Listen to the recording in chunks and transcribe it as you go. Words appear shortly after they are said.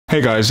Hey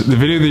guys, the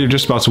video that you're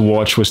just about to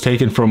watch was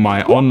taken from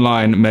my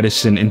online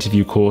medicine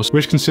interview course,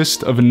 which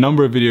consists of a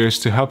number of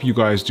videos to help you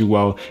guys do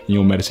well in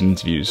your medicine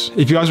interviews.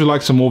 If you guys would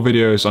like some more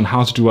videos on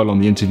how to do well on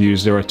the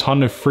interviews, there are a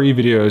ton of free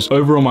videos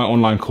over on my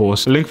online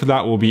course. A link for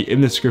that will be in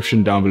the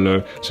description down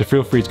below, so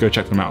feel free to go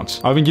check them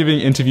out. I've been giving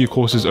interview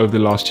courses over the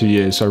last 2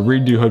 years, so I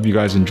really do hope you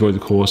guys enjoy the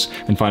course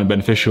and find it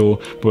beneficial.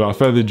 But without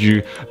further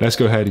ado, let's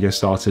go ahead and get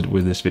started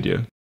with this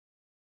video.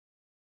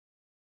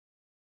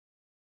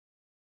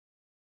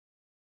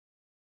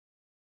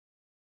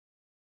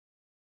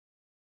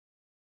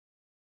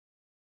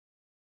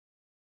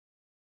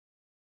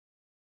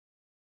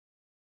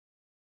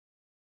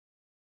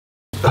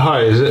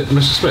 Hi, is it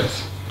Mr.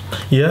 Smith?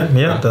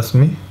 Yeah, that's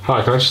me.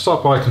 Hi, can I just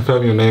start by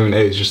confirming your name and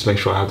age just to make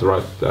sure I have the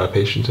right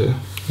patient here?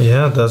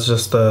 Yeah, that's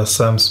just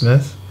Sam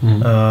Smith.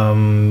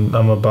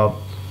 I'm about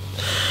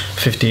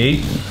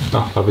 58.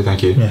 Oh, lovely,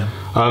 thank you. Yeah.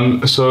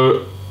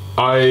 So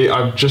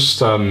I've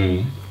just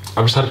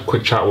had a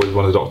quick chat with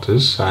one of the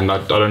doctors, and I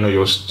don't know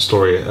your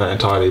story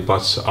entirely,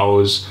 but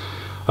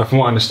from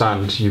what I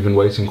understand, you've been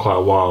waiting quite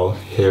a while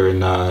here in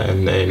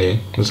the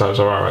A&E. Is that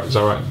right? Is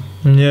that right?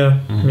 Yeah,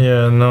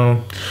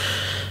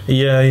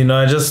 Yeah,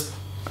 I just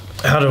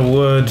had a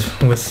word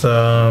with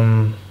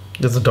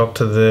the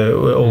doctor there,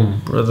 or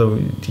rather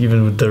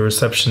even with the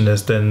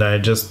receptionist, and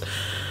I'm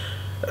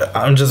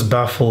just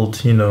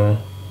baffled.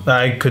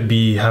 I could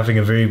be having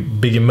a very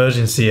big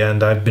emergency,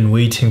 and I've been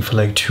waiting for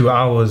like 2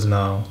 hours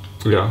now.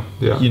 Yeah.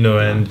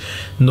 And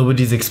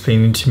nobody's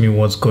explaining to me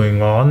what's going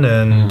on,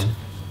 and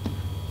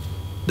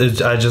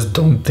I just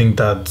don't think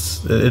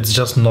it's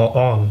just not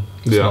on.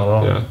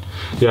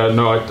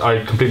 No,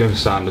 I completely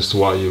understand as to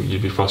why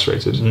you'd be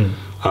frustrated.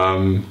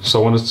 So I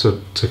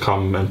wanted to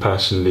come and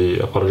personally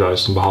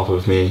apologise on behalf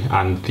of me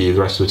and the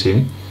rest of the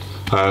team.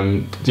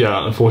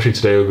 Unfortunately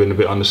today we've been a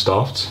bit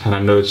understaffed, and I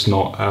know it's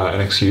not an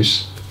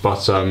excuse,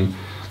 but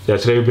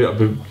today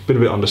we've been a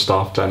bit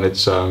understaffed, and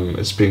it's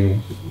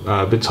been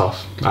a bit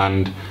tough.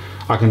 And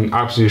I can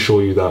absolutely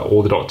assure you that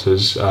all the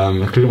doctors,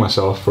 including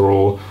myself, are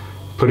all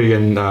putting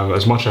in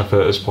as much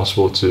effort as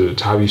possible to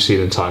have you seen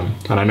in time.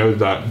 And I know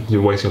that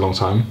you're waiting a long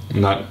time,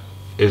 and that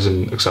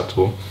isn't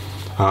acceptable.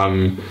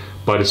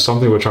 But it's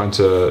something we're trying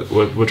to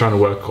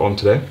work on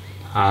today,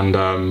 and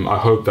I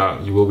hope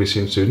that you will be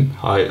seen soon.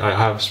 I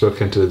have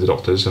spoken to the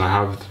doctors, and I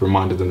have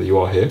reminded them that you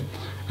are here,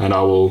 and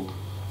I will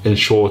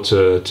ensure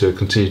to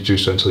continue to do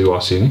so until you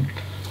are seen.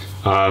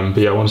 But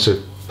yeah, I wanted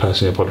to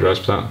personally apologise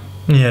for that.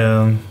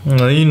 Yeah,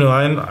 I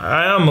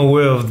am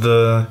aware of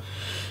the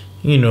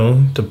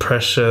the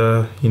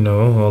pressure,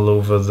 all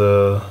over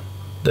the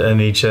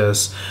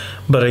NHS.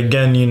 But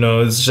again,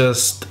 it's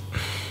just,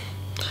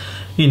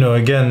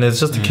 again, it's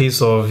just a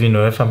case of,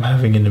 if I'm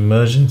having an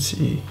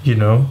emergency,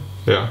 Yeah.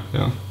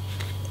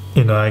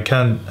 I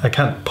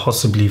can't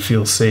possibly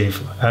feel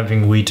safe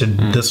having waited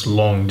this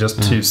long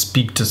just to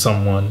speak to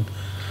someone.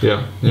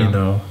 Yeah.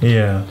 No, I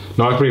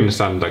completely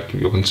understand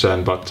your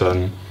concern, but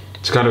to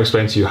kind of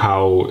explain to you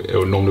how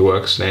it normally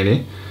works in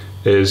A&E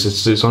is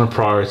it's on a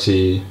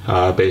priority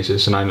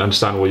basis, and I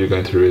understand what you're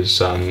going through is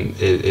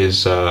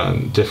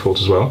difficult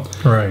as well.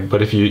 Right.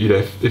 But if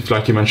if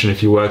like you mentioned,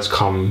 if you were to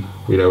come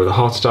with a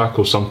heart attack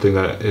or something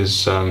that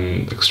is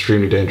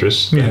extremely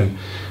dangerous, then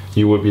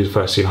you would be the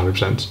first seen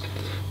 100%.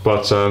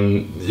 But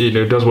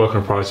it does work on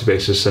a priority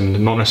basis, and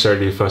not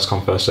necessarily first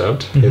come first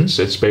served.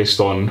 It's based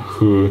on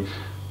who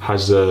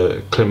has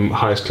the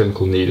highest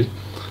clinical need.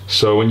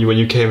 So when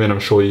you came in, I'm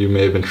sure you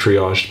may have been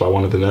triaged by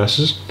one of the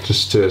nurses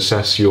just to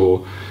assess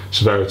your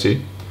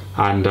severity,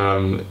 and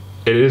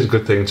it is a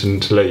good thing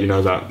to let you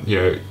know that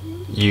you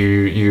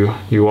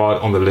are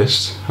on the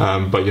list,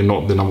 but you're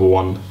not the number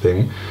one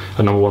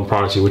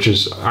priority, which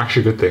is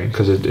actually a good thing,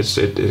 because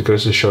it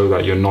goes to show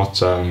that you're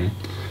not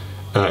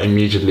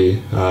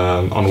immediately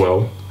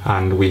unwell,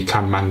 and we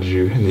can manage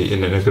you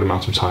in a good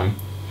amount of time.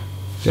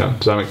 Yeah,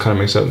 does that kind of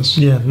make sense?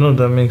 Yeah, no,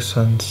 that makes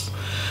sense.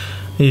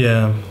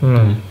 Yeah.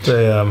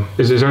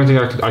 Is there anything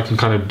I can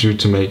kind of do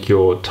to make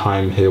your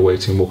time here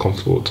waiting more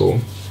comfortable at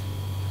all?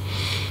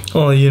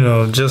 Well, I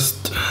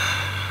just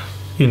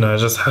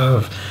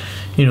have,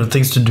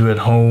 things to do at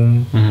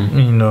home,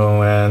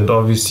 and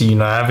obviously,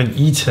 I haven't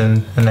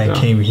eaten, and I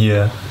came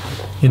here,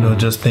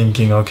 just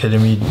thinking, okay,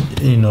 let me,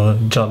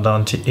 jot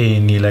down to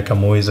A&E like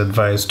I'm always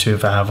advised to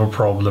if I have a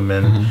problem,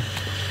 and,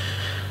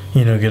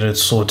 get it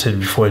sorted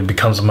before it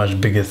becomes a much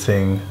bigger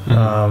thing.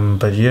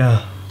 But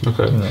yeah.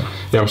 Okay.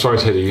 Yeah, I'm sorry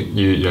to hear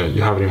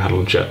you haven't even had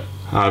lunch yet.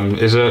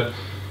 Is it?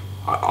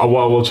 What I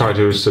will try to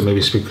do is to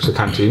maybe speak to the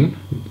canteen.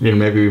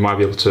 Maybe we might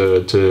be able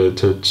to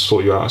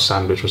sort you out a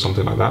sandwich or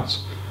something like that.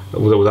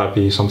 Would that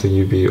be something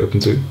you'd be open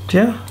to?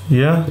 Yeah,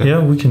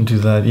 we can do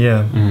that.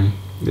 Yeah,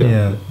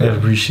 I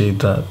appreciate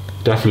that.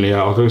 Definitely.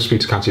 I'll go speak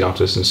to canteen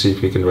after this and see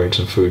if we can arrange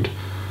some food.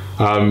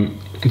 Do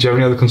you have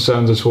any other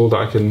concerns at all that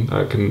I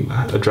can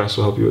address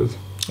or help you with?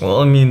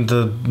 Well, I mean,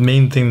 the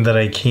main thing that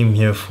I came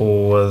here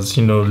for was,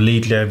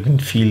 lately I've been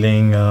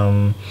feeling,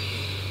 a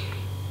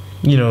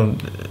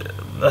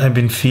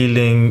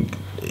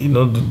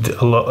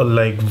lot,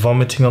 like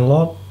vomiting a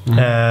lot,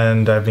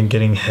 and I've been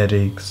getting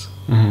headaches.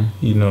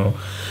 you know.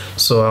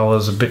 So I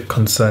was a bit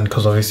concerned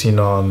because obviously, you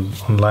know,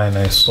 online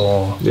I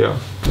saw,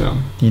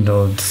 you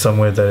know,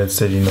 somewhere that it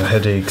said, you know,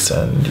 headaches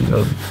and, you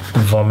know,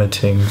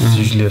 vomiting is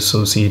usually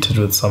associated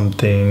with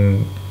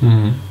something,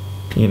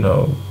 you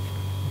know,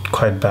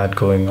 quite bad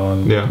going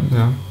on.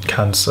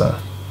 Cancer,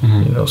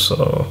 you know,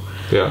 so.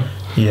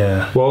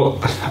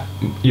 Well,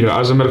 you know,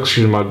 as a medical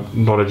student, my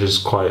knowledge is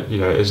quite, you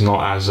know, is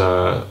not as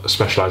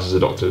specialized as the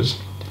doctors.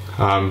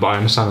 But I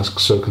understand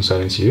it's so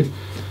concerning to you.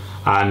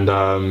 And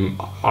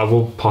I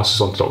will pass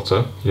this on to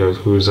doctor, you know,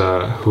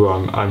 who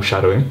I'm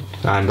shadowing,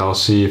 and I'll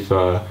see if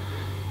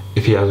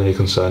he has any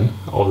concern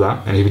of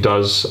that. And if he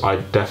does, I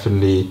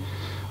definitely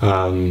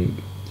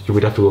we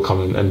definitely will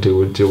come and deal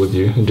with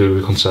you and deal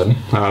with concern.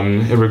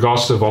 In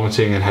regards to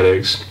vomiting and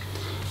headaches,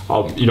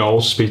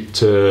 I'll speak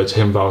to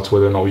him about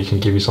whether or not we can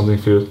give you something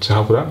to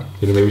help with that.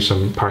 You know, maybe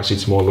some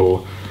paracetamol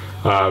or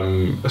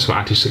some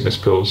anti-sickness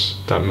pills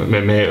that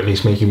may at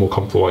least make you more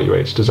comfortable while you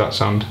wait. Does that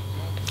sound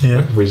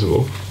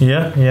reasonable?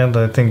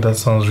 I think that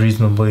sounds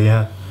reasonable.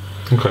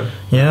 Okay.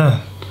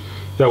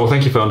 Well,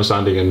 thank you for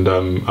understanding, and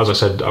as I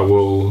said, I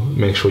will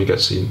make sure you get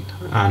seen,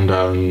 and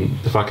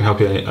if I can help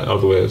you any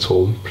other way at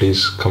all,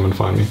 please come and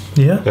find me.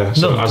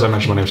 So as I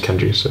mentioned, my name's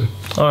Kenji, so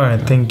all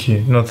right. Thank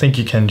you. Thank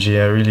you, Kenji.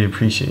 I really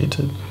appreciate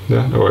it.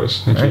 No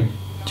worries. Thank you.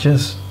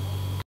 Cheers.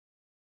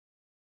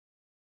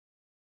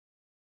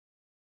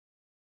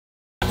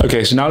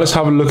 Okay, so now let's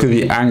have a look at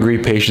the angry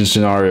patient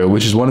scenario,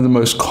 which is one of the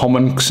most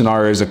common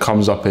scenarios that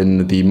comes up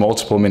in the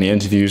multiple mini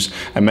interviews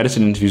and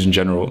medicine interviews in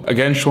general.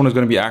 Again, Sean is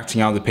going to be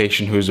acting out the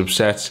patient who is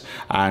upset,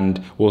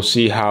 and we'll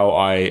see how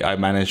I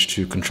manage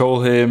to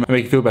control him and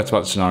make you feel better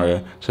about the scenario.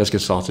 So let's get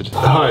started.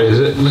 Hi, is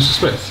it Mr.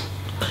 Smith?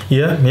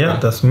 Yeah,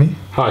 that's me.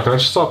 Hi, can I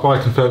just start by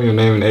confirming your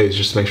name and age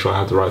just to make sure I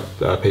have the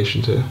right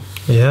patient here?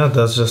 Yeah,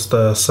 that's just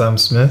Sam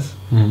Smith.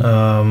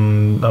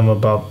 I'm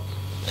about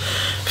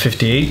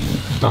 58.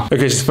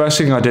 Okay, so the first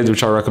thing I did,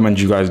 which I recommend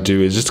you guys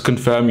do, is just to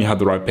confirm you have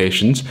the right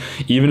patient.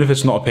 Even if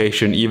it's not a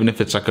patient, even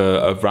if it's like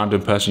a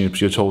random person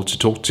you're told to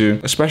talk to,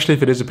 especially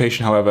if it is a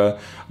patient, however,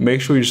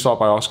 make sure you start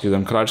by asking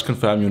them, could I just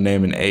confirm your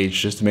name and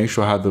age, just to make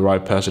sure I have the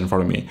right person in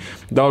front of me.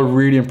 That will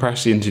really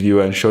impress the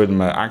interviewer and show them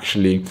that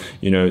actually,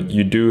 you know,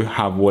 you do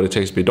have what it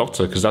takes to be a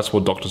doctor, because that's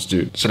what doctors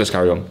do. So let's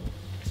carry on.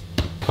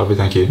 Lovely,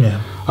 thank you.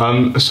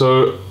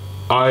 So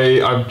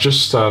I've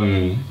just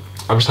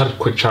had a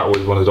quick chat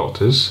with one of the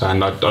doctors,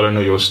 and I don't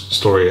know your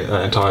story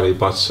entirely,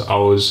 but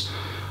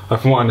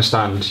from what I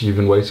understand, you've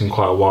been waiting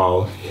quite a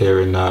while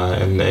here in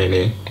the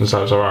A&E. Is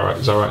that right?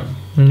 Is that right?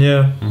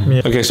 Yeah.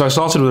 Okay, so I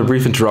started with a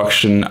brief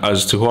introduction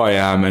as to who I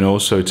am, and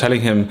also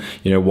telling him,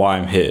 you know, why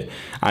I'm here,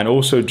 and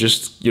also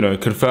just, you know,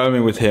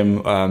 confirming with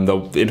him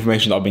the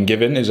information that I've been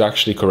given is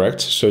actually correct.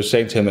 So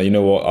saying to him that, you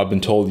know what, I've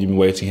been told you've been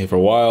waiting here for a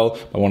while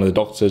by one of the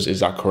doctors, is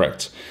that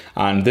correct?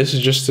 And this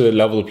is just to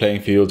level the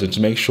playing field and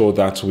to make sure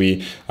that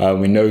we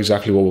know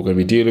exactly what we're going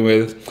to be dealing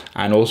with,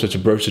 and also to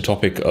broach the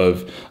topic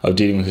of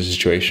dealing with the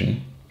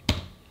situation.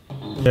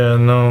 You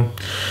know,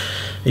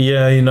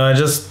 I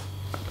just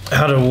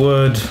had a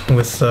word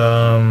with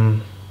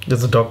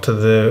the doctor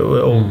there,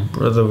 or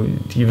rather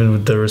even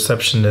with the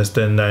receptionist,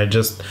 and I'm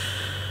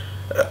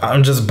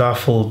just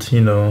baffled.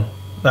 You know,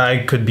 I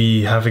could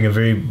be having a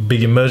very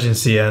big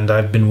emergency, and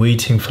I've been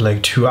waiting for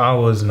like 2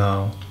 hours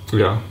now.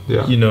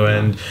 You know,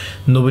 and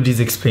nobody's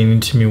explaining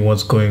to me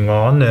what's going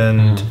on,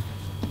 and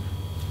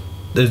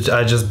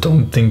I just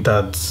don't think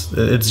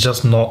it's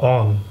just not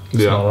on.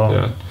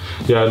 No,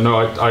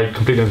 I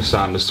completely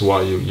understand as to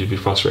why you'd be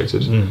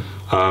frustrated.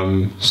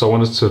 So I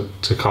wanted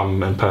to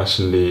come and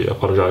personally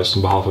apologise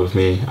on behalf of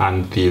me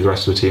and the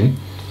rest of the team.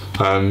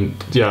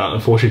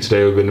 Unfortunately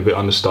today we've been a bit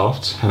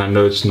understaffed, and I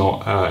know it's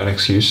not an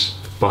excuse,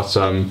 but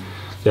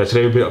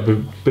today we've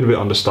been a bit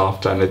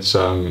understaffed, and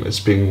it's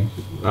been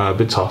a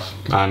bit tough.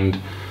 And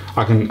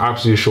I can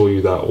absolutely assure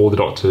you that all the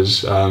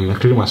doctors,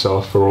 including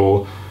myself, are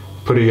all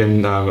putting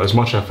in as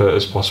much effort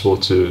as possible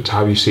to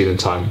have you seen in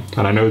time.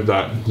 And I know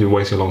that you're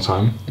waiting a long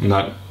time, and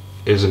that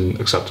isn't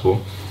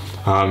acceptable.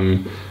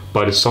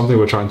 But it's something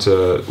we're trying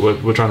to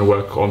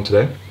work on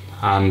today,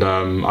 and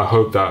I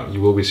hope that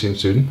you will be seen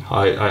soon.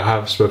 I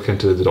have spoken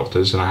to the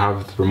doctors, and I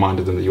have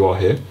reminded them that you are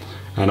here,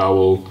 and I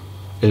will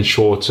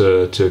ensure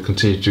to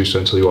continue to do so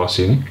until you are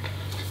seen.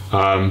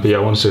 But I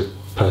wanted to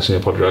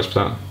personally apologise for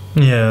that.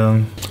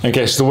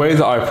 Okay, so the way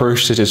that I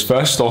approached it is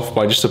first off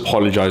by just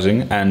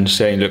apologizing and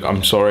saying, look,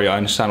 I'm sorry, I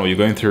understand what you're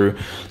going through,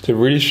 to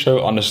really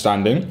show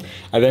understanding,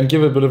 and then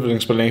give a bit of an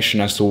explanation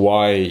as to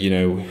why, you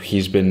know,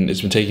 it's been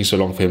taking so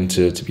long for him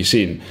to be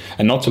seen.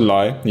 And not to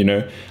lie, you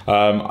know,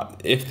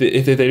 if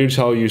they do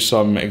tell you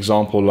some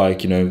example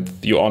like, you know,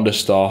 you're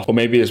understaffed, or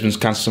maybe there's been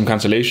some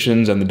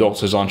cancellations and the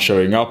doctors aren't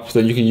showing up,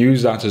 then you can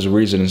use that as a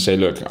reason and say,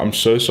 look, I'm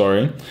so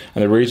sorry,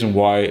 and the reason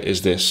why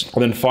is this.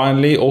 And then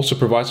finally also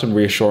provide some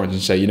reassurance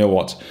and say, you know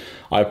what,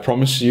 I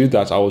promise you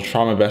that I will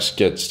try my best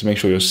to make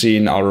sure you're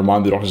seen. I'll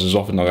remind the doctors as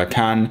often as I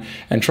can,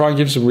 and try and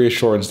give some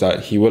reassurance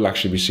that he will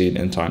actually be seen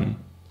in time.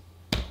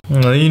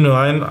 You know,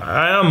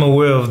 I am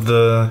aware of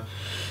the,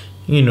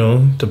 you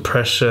know, the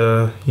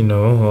pressure, you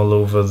know, all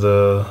over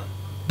the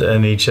the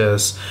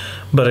NHS.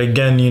 But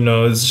again,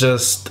 it's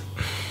just,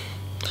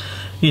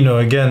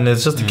 again,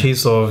 it's just a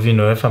case of,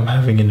 if I'm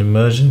having an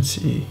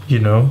emergency,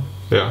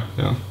 Yeah.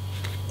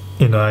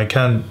 I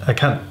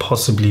can't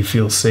possibly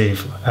feel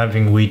safe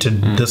having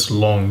waited this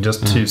long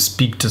just to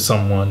speak to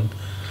someone.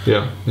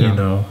 Yeah.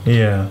 No,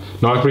 I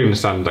completely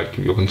understand like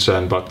your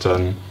concern, but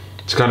to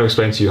kind of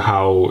explain to you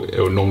how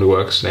it normally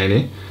works in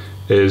A&E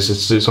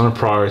is it's on a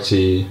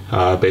priority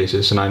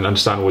basis, and I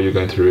understand what you're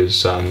going through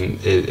is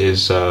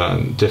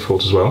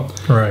difficult as well.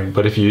 Right.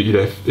 But if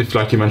if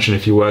like you mentioned,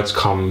 if you were to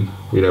come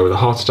with a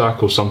heart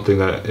attack or something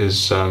that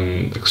is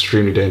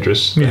extremely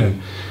dangerous,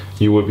 then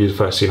you would be the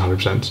first seen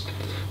 100%.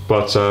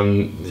 But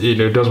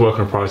it does work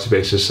on a priority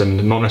basis,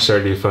 and not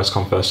necessarily first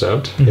come first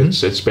served.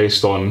 It's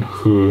based on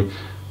who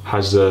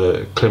has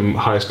the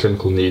highest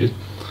clinical need.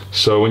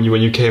 So when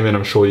you came in,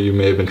 I'm sure you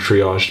may have been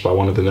triaged by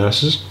one of the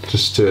nurses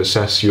just to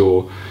assess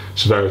your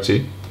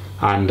severity,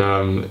 and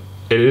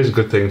it is a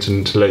good thing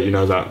to let you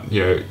know that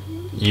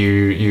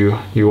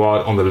you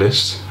are on the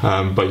list,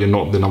 but you're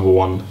not the number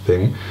one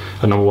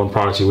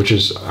priority, which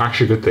is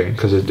actually a good thing,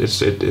 because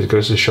it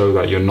goes to show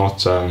that you're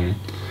not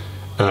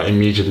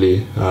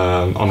immediately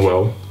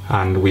unwell,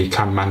 and we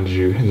can manage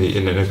you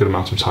in a good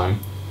amount of time.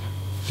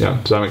 Yeah,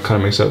 does that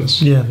kind of make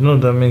sense? Yeah, no,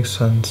 that makes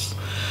sense.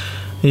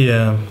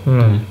 Yeah.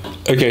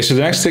 Okay, so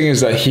the next thing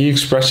is that he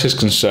expressed his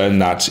concern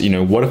that,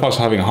 what if I was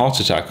having a heart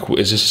attack?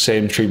 Is this the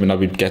same treatment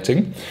I've been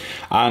getting?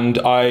 And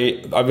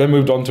I then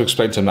moved on to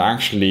explain to him that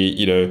actually,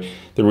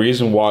 the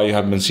reason why you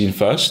haven't been seen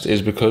first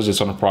is because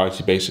it's on a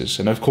priority basis.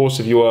 And of course,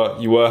 if you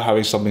were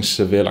having something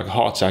severe like a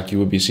heart attack, you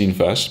would be seen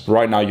first. But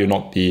right now, you're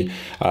not the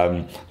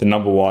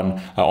number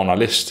one on our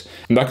list.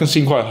 And that can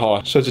seem quite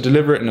hard. So to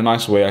deliver it in a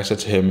nice way, I said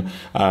to him,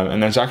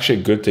 and that's actually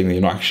a good thing that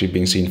you're not actually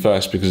being seen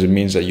first, because it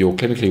means that you're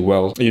clinically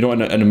well, you're not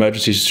in an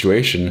emergency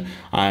situation.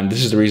 And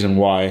this is the reason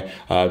why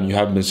you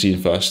haven't been seen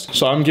first.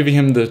 So I'm giving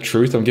him the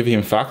truth, I'm giving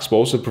him facts, but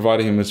also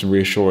providing him with some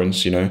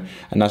reassurance, and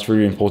that's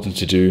really important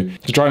to do,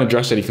 to try and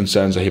address any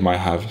concerns that he might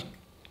have.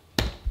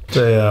 Is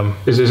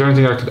there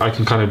anything I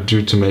can kind of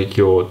do to make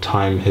your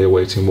time here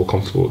waiting more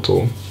comfortable at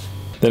all?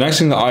 The next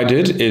thing that I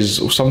did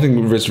is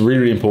something that's really,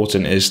 really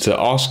important, is to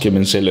ask him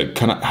and say, look,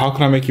 how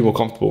can I make you more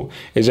comfortable?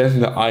 Is there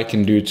anything that I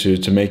can do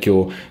to make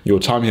your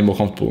time here more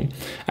comfortable?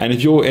 And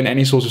if you're in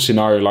any sort of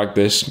scenario like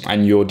this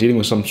and you're dealing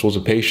with some sort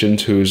of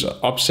patient who's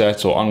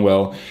upset or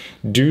unwell,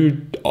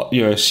 do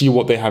see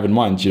what they have in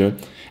mind.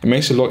 It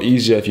makes it a lot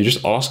easier if you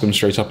just ask them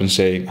straight up and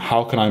say,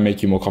 how can I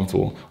make you more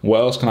comfortable?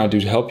 What else can I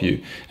do to help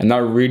you? And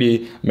that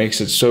really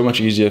makes it so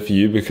much easier for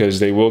you, because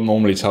they will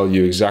normally tell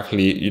you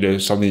exactly,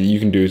 something that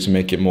you can do to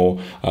make it more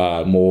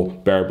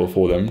bearable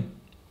for them.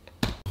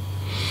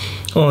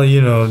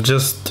 Well,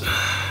 just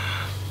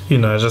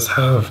I just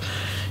have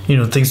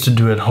things to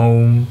do at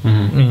home,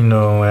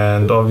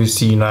 and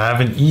obviously, I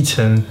haven't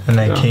eaten, and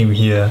I came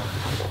here,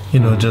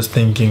 just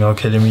thinking,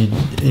 okay, let me,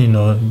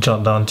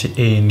 jot down to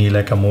A&E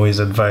like I'm always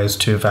advised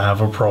to if I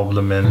have a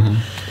problem, and,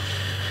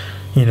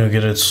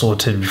 get it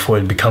sorted before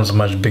it becomes a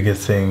much bigger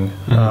thing.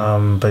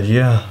 But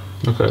yeah.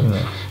 Okay.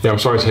 Yeah, I'm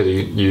sorry to hear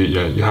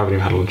you haven't even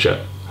had lunch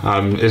yet.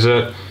 Is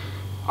it,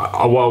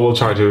 what I will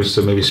try to do is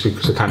to maybe speak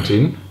to the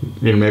canteen.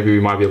 Maybe we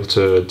might be able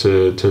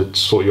to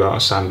sort you out a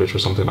sandwich or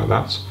something like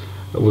that.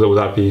 Would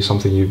that be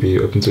something you'd be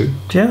open to?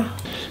 Yeah.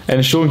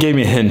 And Sean gave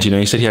me a hint,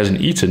 he said he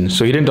hasn't eaten.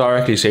 So he didn't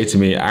directly say to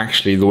me,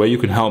 actually, the way you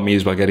can help me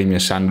is by getting me a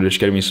sandwich,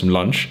 getting me some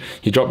lunch.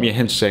 He dropped me a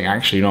hint saying,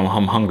 actually,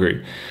 I'm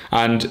hungry.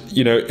 And,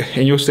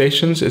 in your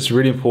stations, it's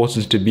really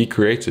important to be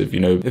creative.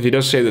 If he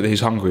does say that he's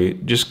hungry,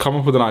 just come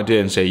up with an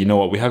idea and say, you know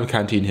what, we have a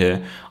canteen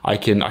here. I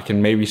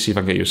can maybe see if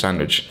I can get you a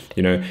sandwich.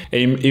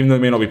 Even though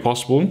it may not be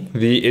possible,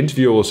 the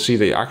interviewer will see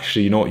that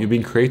actually, you're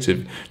being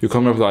creative. You're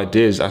coming up with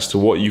ideas as to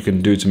what you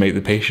can do to make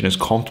the patient as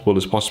comfortable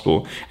as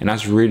possible. And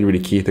that's really, really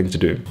key thing to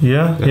do.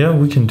 Yeah,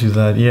 we can do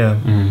that. Yeah,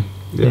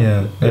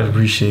 I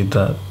appreciate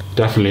that.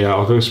 Definitely.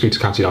 I'll go speak to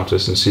canteen after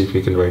this and see if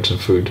we can arrange some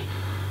food.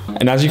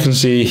 And as you can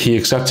see, he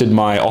accepted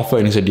my offer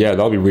and he said, yeah,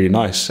 that'll be really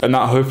nice. And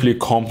that hopefully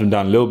calmed him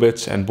down a little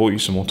bit and bought you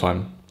some more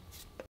time.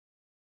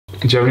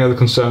 Do you have any other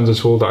concerns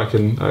at all that I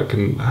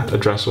can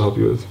address or help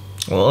you with?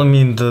 Well, I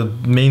mean, the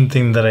main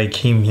thing that I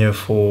came here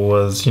for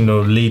was,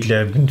 lately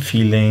I've been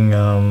feeling,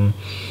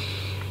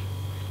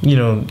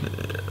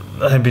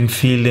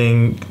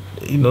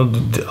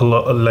 a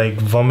lot, like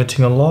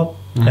vomiting a lot,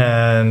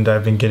 and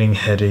I've been getting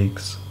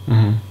headaches,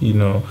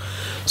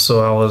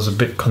 so I was a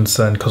bit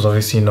concerned, because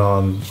obviously,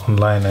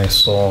 online I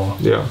saw,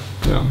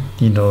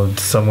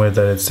 somewhere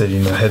that it said,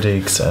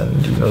 headaches and,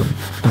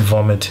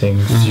 vomiting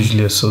is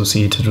usually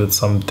associated with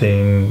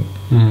something,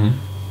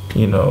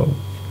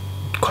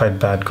 quite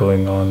bad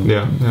going on,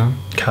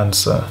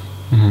 cancer,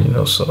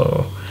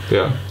 so.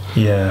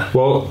 Yeah.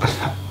 Well,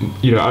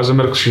 as a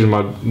medical student,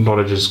 my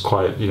knowledge is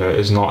quite,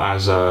 is not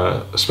as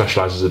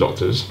specialized as the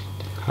doctors.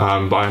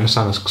 But I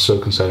understand that's so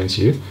concerning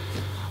to you,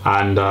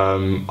 and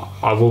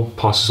I will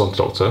pass this on to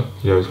doctor,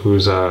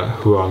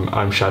 who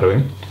I'm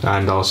shadowing,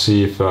 and I'll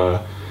see if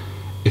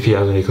he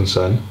has any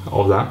concern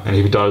of that, and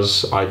if he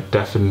does, I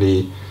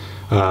definitely,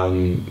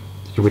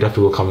 we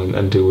definitely will come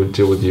and deal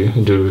with you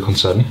and deal with your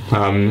concern.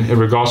 In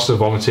regards to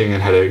vomiting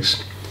and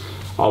headaches,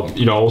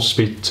 I'll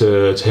speak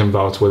to him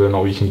about whether or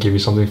not we can give you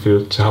something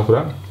to help with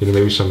that.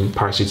 Maybe some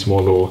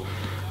paracetamol or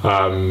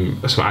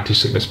some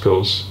anti-sickness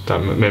pills that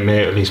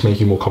may at least make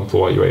you more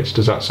comfortable while you wait.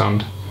 Does that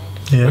sound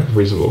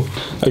reasonable?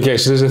 Okay,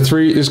 so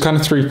there's kind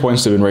of 3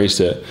 points that have been raised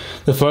here.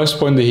 The first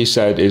point that he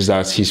said is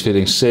that he's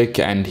feeling sick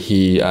and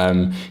he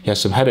has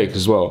some headache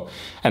as well.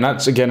 And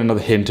that's, again, another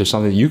hint of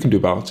something you can do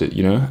about it.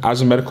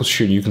 As a medical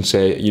student, you can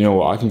say,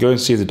 I can go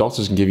and see if the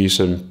doctors can give you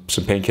some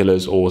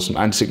painkillers or some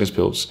anti-sickness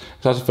pills.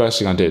 So that's the first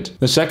thing I did.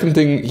 The second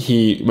thing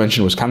he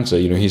mentioned was cancer.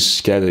 He's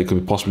scared that it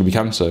could possibly be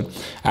cancer.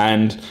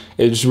 And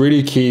it's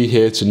really key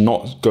here to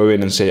not go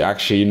in and say,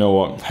 actually,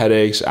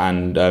 headaches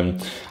and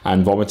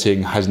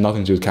vomiting has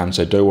nothing to do with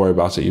cancer. Don't worry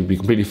about it. You'll be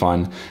completely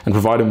fine. And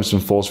provide him with some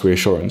false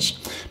reassurance.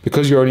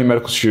 Because you're only a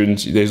medical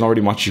student, there's not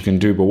really much you can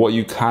do. But what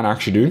you can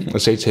actually do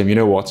is say to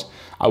him,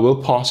 I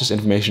will pass this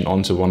information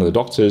on to one of the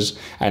doctors,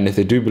 and if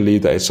they do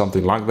believe that it's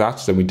something like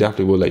that, then we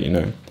definitely will let you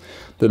know.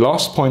 The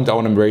last point I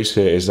want to raise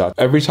here is that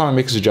every time I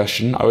make a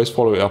suggestion, I always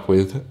follow it up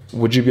with,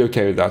 would you be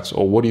okay with that?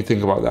 Or what do you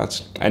think about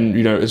that? And,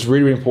 it's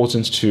really, really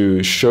important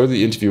to show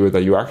the interviewer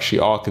that you actually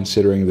are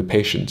considering the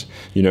patient.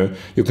 You're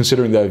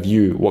considering their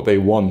view, what they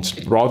want,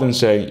 rather than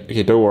saying,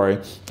 okay, don't worry,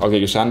 I'll get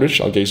you a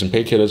sandwich, I'll get you some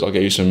painkillers, I'll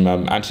get you some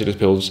anti-sickness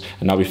pills,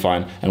 and that'll be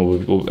fine, and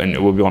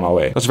we'll be on our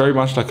way. That's very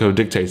much like a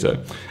dictator.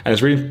 And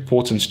it's really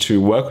important to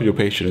work with your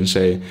patient and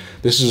say,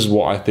 this is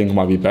what I think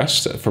might be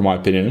best, from my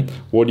opinion.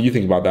 What do you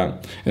think about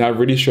that? And that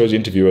really shows the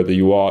interviewer that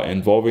you are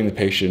involving the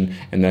patient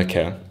in their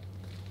care.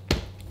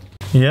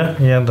 Yeah,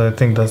 I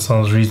think that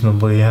sounds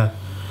reasonable. Yeah.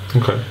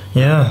 Okay.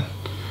 Yeah.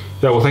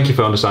 Well, thank you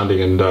for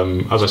understanding, and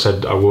as I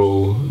said, I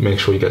will make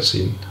sure you get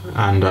seen.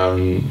 And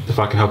if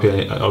I can help you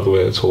any other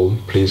way at all,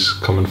 please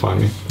come and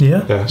find me.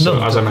 Yeah.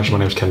 So as I mentioned,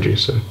 my name's Kenji.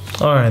 So.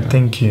 All right.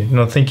 Thank you.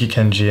 No, thank you,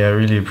 Kenji. I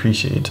really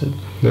appreciate it.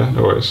 Yeah.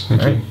 No worries.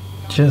 Thank you.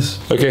 Cheers.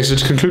 Okay, so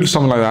to conclude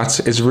something like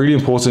that, it's really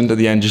important at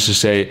the end just to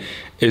say,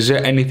 is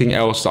there anything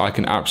else that I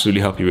can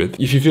absolutely help you with?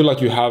 If you feel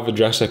like you have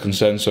addressed their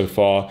concerns so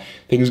far,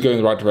 things are going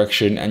in the right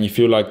direction, and you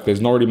feel like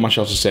there's not really much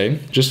else to say,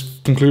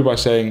 just conclude by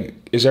saying,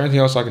 is there anything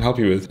else I can help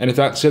you with? And if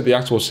that's it, the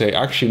actor will say,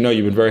 actually, no,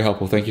 you've been very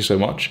helpful. Thank you so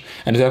much.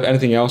 And if they have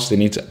anything else they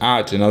need to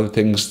add and other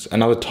things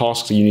and other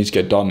tasks that you need to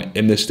get done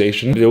in this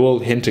station, they will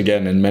hint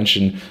again and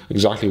mention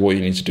exactly what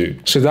you need to do.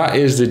 So that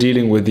is the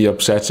dealing with the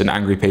upset and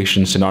angry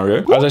patient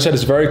scenario. As I said,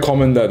 it's very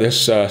common that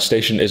this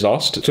station is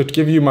asked. So to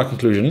give you my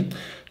conclusion,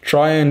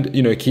 try and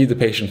keep the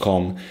patient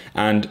calm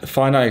and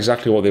find out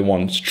exactly what they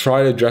want.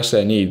 Try to address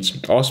their needs.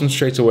 Ask them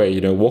straight away,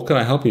 what can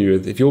I help you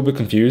with? If you're a bit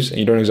confused and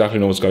you don't exactly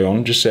know what's going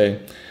on, just say,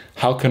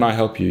 how can I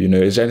help you?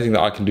 Is there anything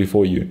that I can do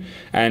for you?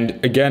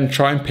 And again,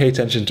 try and pay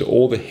attention to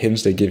all the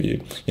hints they give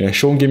you.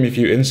 Sean gave me a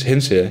few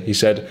hints here. He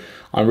said,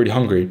 I'm really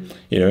hungry.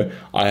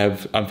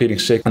 I'm feeling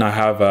sick and I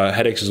have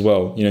headaches as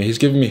well. He's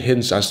giving me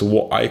hints as to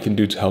what I can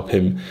do to help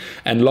him.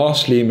 And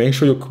lastly, make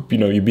sure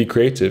you be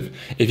creative.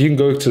 If you can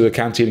go to the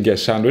canteen and get a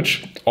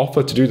sandwich,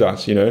 offer to do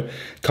that.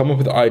 Come up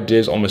with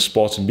ideas on the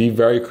spot and be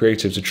very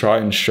creative to try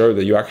and show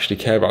that you actually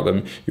care about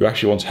them. You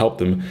actually want to help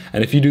them.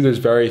 And if you do those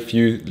very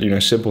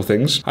few, simple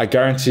things, I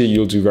guarantee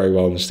you'll do very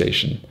well in the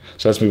station.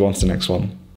 So let's move on to the next one.